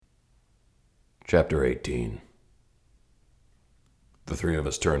Chapter 18. The three of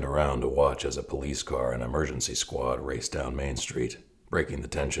us turned around to watch as a police car and emergency squad raced down Main Street, breaking the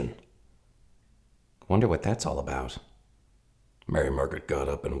tension. Wonder what that's all about. Mary Margaret got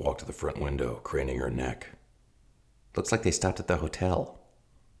up and walked to the front window, craning her neck. Looks like they stopped at the hotel.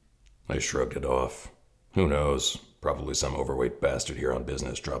 I shrugged it off. Who knows? Probably some overweight bastard here on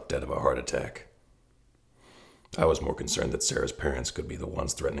business dropped dead of a heart attack. I was more concerned that Sarah's parents could be the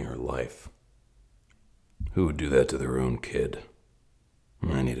ones threatening her life. Who would do that to their own kid?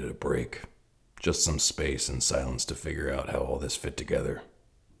 I needed a break. Just some space and silence to figure out how all this fit together.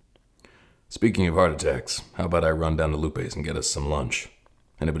 Speaking of heart attacks, how about I run down to Lupe's and get us some lunch?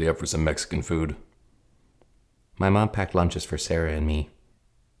 Anybody up for some Mexican food? My mom packed lunches for Sarah and me.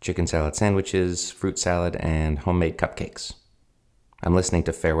 Chicken salad sandwiches, fruit salad, and homemade cupcakes. I'm listening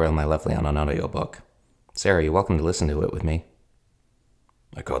to Farewell My Lovely on an audiobook. Sarah, you're welcome to listen to it with me.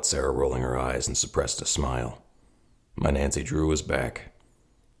 I caught Sarah rolling her eyes and suppressed a smile. My Nancy Drew was back.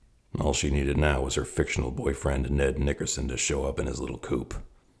 All she needed now was her fictional boyfriend Ned Nickerson to show up in his little coupe.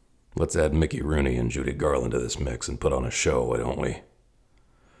 Let's add Mickey Rooney and Judy Garland to this mix and put on a show, why don't we?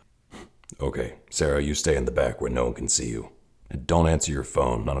 Okay, Sarah, you stay in the back where no one can see you. And don't answer your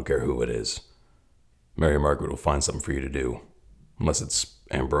phone, I don't care who it is. Mary Margaret will find something for you to do. Unless it's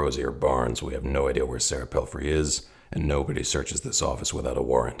Ambrosi or Barnes, we have no idea where Sarah Pelfrey is, and nobody searches this office without a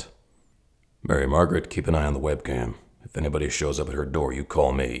warrant. Mary Margaret, keep an eye on the webcam. If anybody shows up at her door, you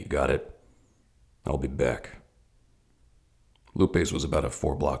call me, you got it? I'll be back. Lupe's was about a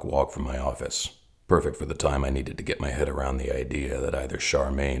 4-block walk from my office, perfect for the time I needed to get my head around the idea that either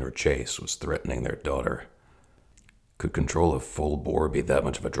Charmaine or Chase was threatening their daughter. Could control of full bore be that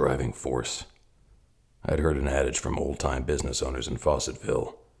much of a driving force? I'd heard an adage from old-time business owners in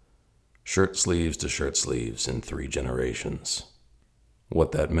Fawcettville. Shirt sleeves to shirt sleeves in 3 generations.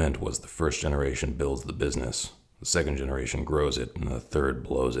 What that meant was the first generation builds the business, the second generation grows it, and the third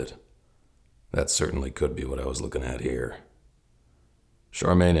blows it. That certainly could be what I was looking at here.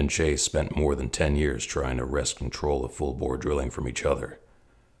 Charmaine and Chase spent more than 10 years trying to wrest control of full-bore drilling from each other,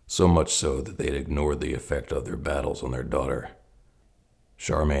 so much so that they'd ignored the effect of their battles on their daughter.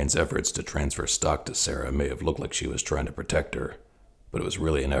 Charmaine's efforts to transfer stock to Sarah may have looked like she was trying to protect her, but it was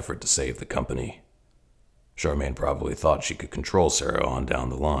really an effort to save the company. Charmaine probably thought she could control Sarah on down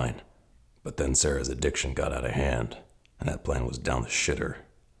the line, but then Sarah's addiction got out of hand, and that plan was down the shitter.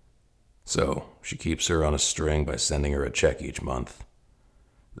 So, she keeps her on a string by sending her a check each month.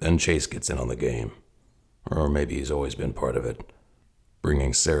 Then Chase gets in on the game, or maybe he's always been part of it,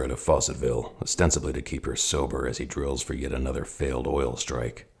 bringing Sarah to Fawcettville, ostensibly to keep her sober as he drills for yet another failed oil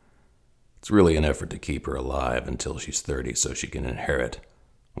strike. It's really an effort to keep her alive until she's 30 so she can inherit,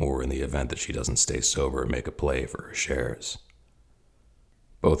 or in the event that she doesn't stay sober, make a play for her shares.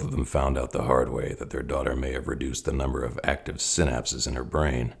 Both of them found out the hard way that their daughter may have reduced the number of active synapses in her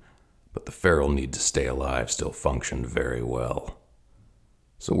brain, but the feral need to stay alive still functioned very well.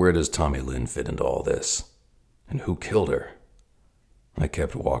 So where does Tommy Lynn fit into all this? And who killed her? I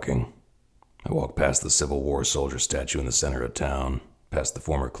kept walking. I walked past the Civil War soldier statue in the center of town, past the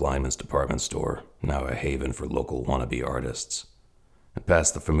former Kleinman's department store, now a haven for local wannabe artists, and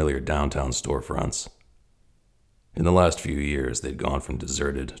past the familiar downtown storefronts. In the last few years, they'd gone from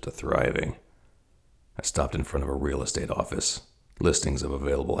deserted to thriving. I stopped in front of a real estate office. Listings of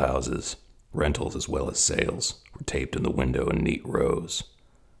available houses, rentals as well as sales, were taped in the window in neat rows.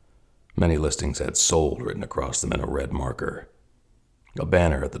 Many listings had sold written across them in a red marker. A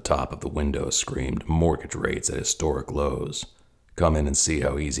banner at the top of the window screamed mortgage rates at historic lows. Come in and see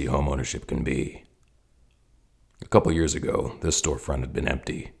how easy homeownership can be. A couple years ago, this storefront had been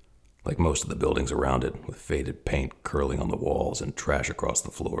empty, like most of the buildings around it, with faded paint curling on the walls and trash across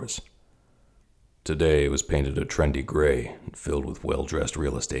the floors. Today, it was painted a trendy gray and filled with well-dressed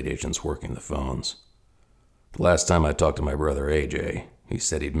real estate agents working the phones. The last time I talked to my brother AJ, he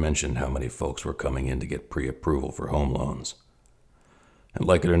said he'd mentioned how many folks were coming in to get pre-approval for home loans. And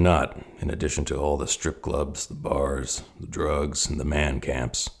like it or not, in addition to all the strip clubs, the bars, the drugs, and the man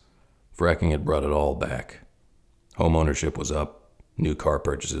camps, fracking had brought it all back. Home ownership was up, new car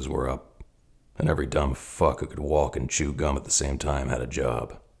purchases were up, and every dumb fuck who could walk and chew gum at the same time had a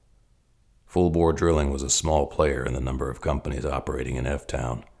job. Full-bore drilling was a small player in the number of companies operating in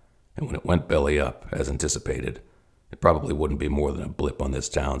F-Town, and when it went belly up, as anticipated, it probably wouldn't be more than a blip on this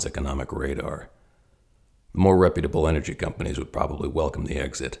town's economic radar. The more reputable energy companies would probably welcome the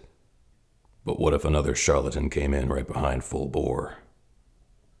exit. But what if another charlatan came in right behind full bore?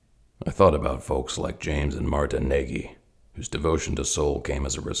 I thought about folks like James and Marta Nagy, whose devotion to soul came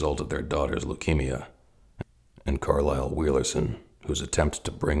as a result of their daughter's leukemia, and Carlisle Wheelerson, whose attempt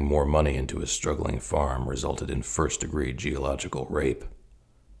to bring more money into his struggling farm resulted in first-degree geological rape.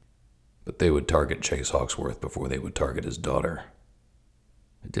 But they would target Chase Hawksworth before they would target his daughter.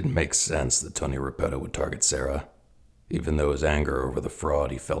 It didn't make sense that Tony Repetto would target Sarah, even though his anger over the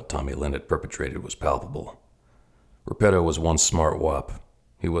fraud he felt Tommy Lynn had perpetrated was palpable. Repetto was one smart wop.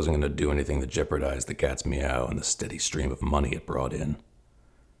 He wasn't going to do anything that jeopardized the cat's meow and the steady stream of money it brought in.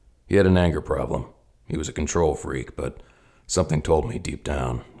 He had an anger problem. He was a control freak, but something told me deep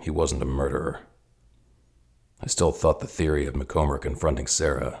down he wasn't a murderer. I still thought the theory of McComber confronting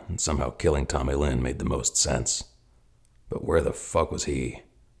Sarah and somehow killing Tommy Lynn made the most sense. But where the fuck was he?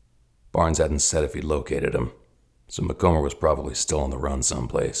 Barnes hadn't said if he'd located him, so McComber was probably still on the run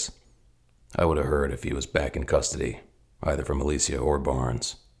someplace. I would have heard if he was back in custody, either from Alicia or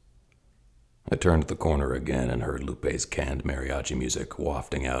Barnes. I turned the corner again and heard Lupe's canned mariachi music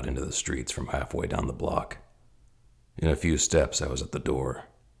wafting out into the streets from halfway down the block. In a few steps, I was at the door.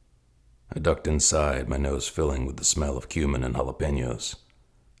 I ducked inside, my nose filling with the smell of cumin and jalapenos,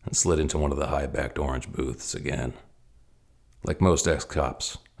 and slid into one of the high-backed orange booths again. Like most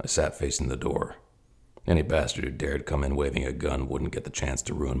ex-cops, I sat facing the door. Any bastard who dared come in waving a gun wouldn't get the chance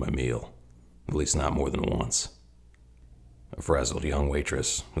to ruin my meal, at least not more than once. A frazzled young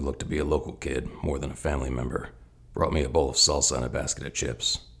waitress, who looked to be a local kid more than a family member, brought me a bowl of salsa and a basket of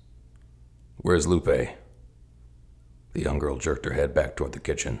chips. "Where's Lupe?" The young girl jerked her head back toward the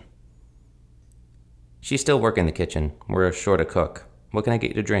kitchen. She's still working the kitchen. We're short a cook. What can I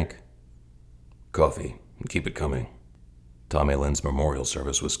get you to drink? Coffee, and keep it coming. Tommy Lynn's memorial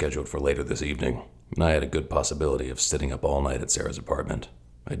service was scheduled for later this evening, and I had a good possibility of sitting up all night at Sarah's apartment.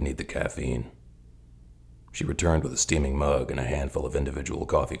 I'd need the caffeine. She returned with a steaming mug and a handful of individual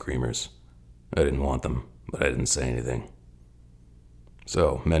coffee creamers. I didn't want them, but I didn't say anything.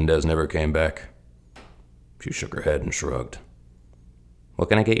 "So, Mendez never came back?" She shook her head and shrugged. What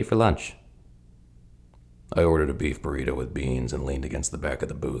can I get you for lunch? I ordered a beef burrito with beans and leaned against the back of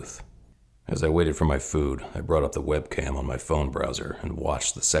the booth. As I waited for my food, I brought up the webcam on my phone browser and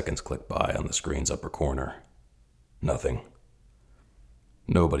watched the seconds click by on the screen's upper corner. Nothing.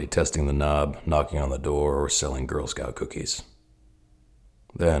 Nobody testing the knob, knocking on the door, or selling Girl Scout cookies.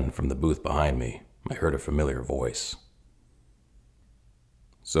 Then, from the booth behind me, I heard a familiar voice.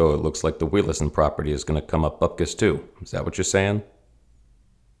 "So it looks like the Wheelerson property is going to come up bupkis too. Is that what you're saying?"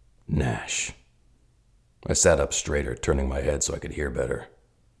 Nash. I sat up straighter, turning my head so I could hear better.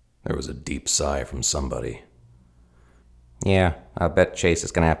 There was a deep sigh from somebody. "Yeah, I bet Chase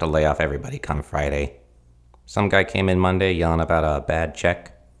is going to have to lay off everybody come Friday. Some guy came in Monday yelling about a bad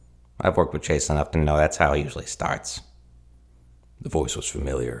check. I've worked with Chase enough to know that's how it usually starts." The voice was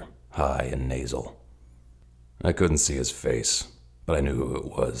familiar, high and nasal. I couldn't see his face, but I knew who it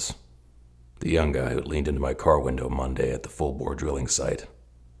was. The young guy who leaned into my car window Monday at the full-bore drilling site.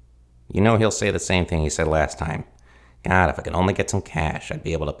 You know he'll say the same thing he said last time. God, if I could only get some cash, I'd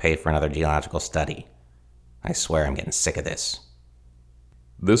be able to pay for another geological study. I swear I'm getting sick of this.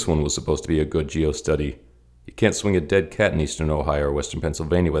 This one was supposed to be a good geo study. You can't swing a dead cat in eastern Ohio or western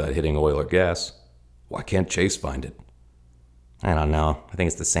Pennsylvania without hitting oil or gas. Why can't Chase find it? I don't know. I think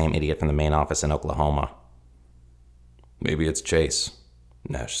it's the same idiot from the main office in Oklahoma. Maybe it's Chase,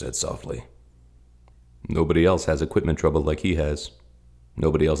 Nash said softly. Nobody else has equipment trouble like he has.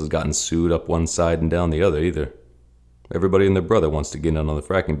 Nobody else has gotten sued up one side and down the other either. Everybody and their brother wants to get in on the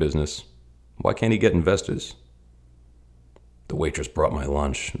fracking business. Why can't he get investors? The waitress brought my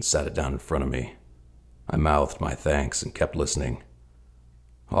lunch and sat it down in front of me. I mouthed my thanks and kept listening.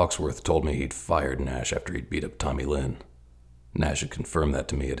 Hawksworth told me he'd fired Nash after he'd beat up Tommy Lynn. Nash had confirmed that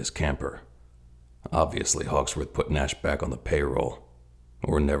to me at his camper. Obviously, Hawksworth put Nash back on the payroll,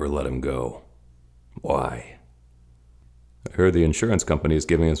 or never let him go. Why? I heard the insurance company is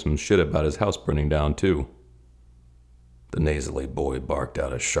giving him some shit about his house burning down, too. The nasally boy barked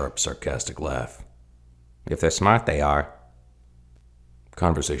out a sharp, sarcastic laugh. If they're smart, they are.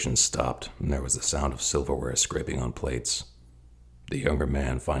 Conversation stopped, and there was the sound of silverware scraping on plates. The younger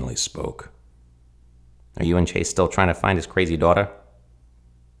man finally spoke. Are you and Chase still trying to find his crazy daughter?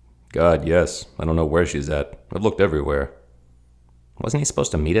 God, yes. I don't know where she's at. I've looked everywhere. Wasn't he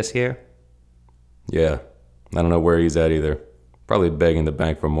supposed to meet us here? Yeah. I don't know where he's at either. Probably begging the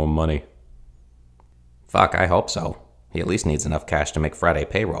bank for more money. Fuck, I hope so. He at least needs enough cash to make Friday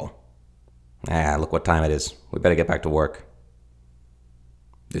payroll. Look what time it is. We better get back to work.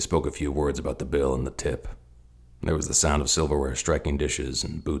 They spoke a few words about the bill and the tip. There was the sound of silverware striking dishes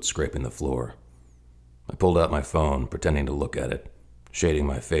and boots scraping the floor. I pulled out my phone, pretending to look at it, shading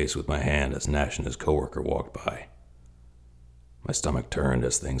my face with my hand as Nash and his coworker walked by. My stomach turned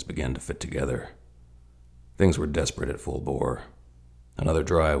as things began to fit together. Things were desperate at full bore. Another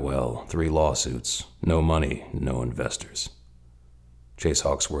dry well, 3 lawsuits, no money, no investors. Chase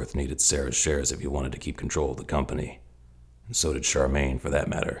Hawksworth needed Sarah's shares if he wanted to keep control of the company, and so did Charmaine for that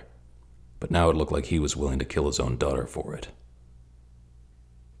matter. But now it looked like he was willing to kill his own daughter for it.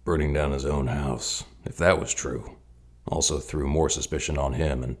 Burning down his own house, if that was true, also threw more suspicion on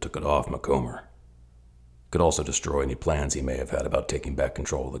him and took it off Macomber. Could also destroy any plans he may have had about taking back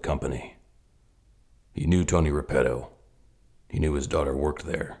control of the company. He knew Tony Repetto. He knew his daughter worked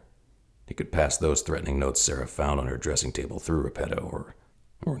there. He could pass those threatening notes Sarah found on her dressing table through Repetto,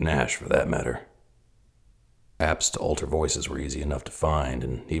 or Nash for that matter. Apps to alter voices were easy enough to find,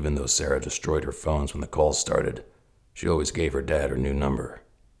 and even though Sarah destroyed her phones when the calls started, she always gave her dad her new number,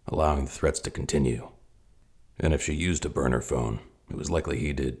 allowing the threats to continue. And if she used a burner phone, it was likely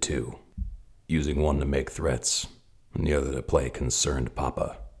he did too, using one to make threats, and the other to play concerned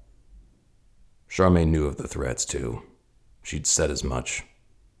papa. Charmaine knew of the threats too. She'd said as much.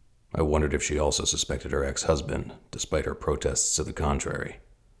 I wondered if she also suspected her ex-husband, despite her protests to the contrary.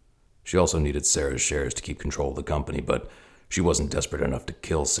 She also needed Sarah's shares to keep control of the company, but she wasn't desperate enough to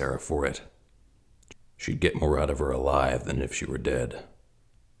kill Sarah for it. She'd get more out of her alive than if she were dead.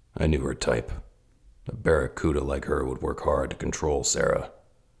 I knew her type. A barracuda like her would work hard to control Sarah.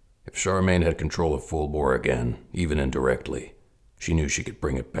 If Charmaine had control of Full Bore again, even indirectly, she knew she could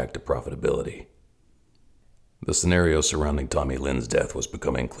bring it back to profitability. The scenario surrounding Tommy Lynn's death was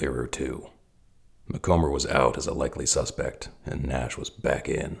becoming clearer too. Macomber was out as a likely suspect, and Nash was back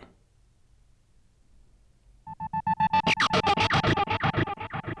in.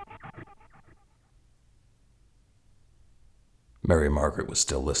 Mary Margaret was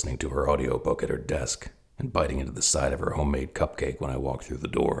still listening to her audiobook at her desk and biting into the side of her homemade cupcake when I walked through the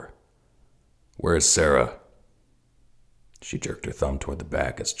door. "Where's Sarah?" She jerked her thumb toward the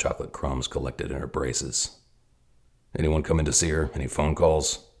back as chocolate crumbs collected in her braces. "Anyone come in to see her? Any phone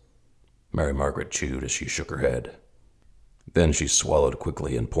calls?" Mary Margaret chewed as she shook her head. Then she swallowed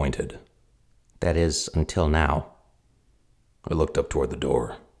quickly and pointed. "That is, until now." I looked up toward the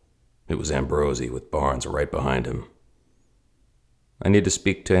door. It was Ambrosi with Barnes right behind him. "I need to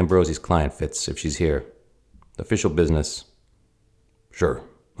speak to Ambrosi's client, Fitz, if she's here. Official business." "Sure,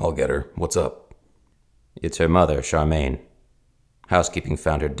 I'll get her. What's up?" "It's her mother, Charmaine. Housekeeping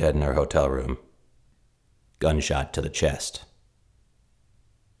found her dead in her hotel room. Gunshot to the chest."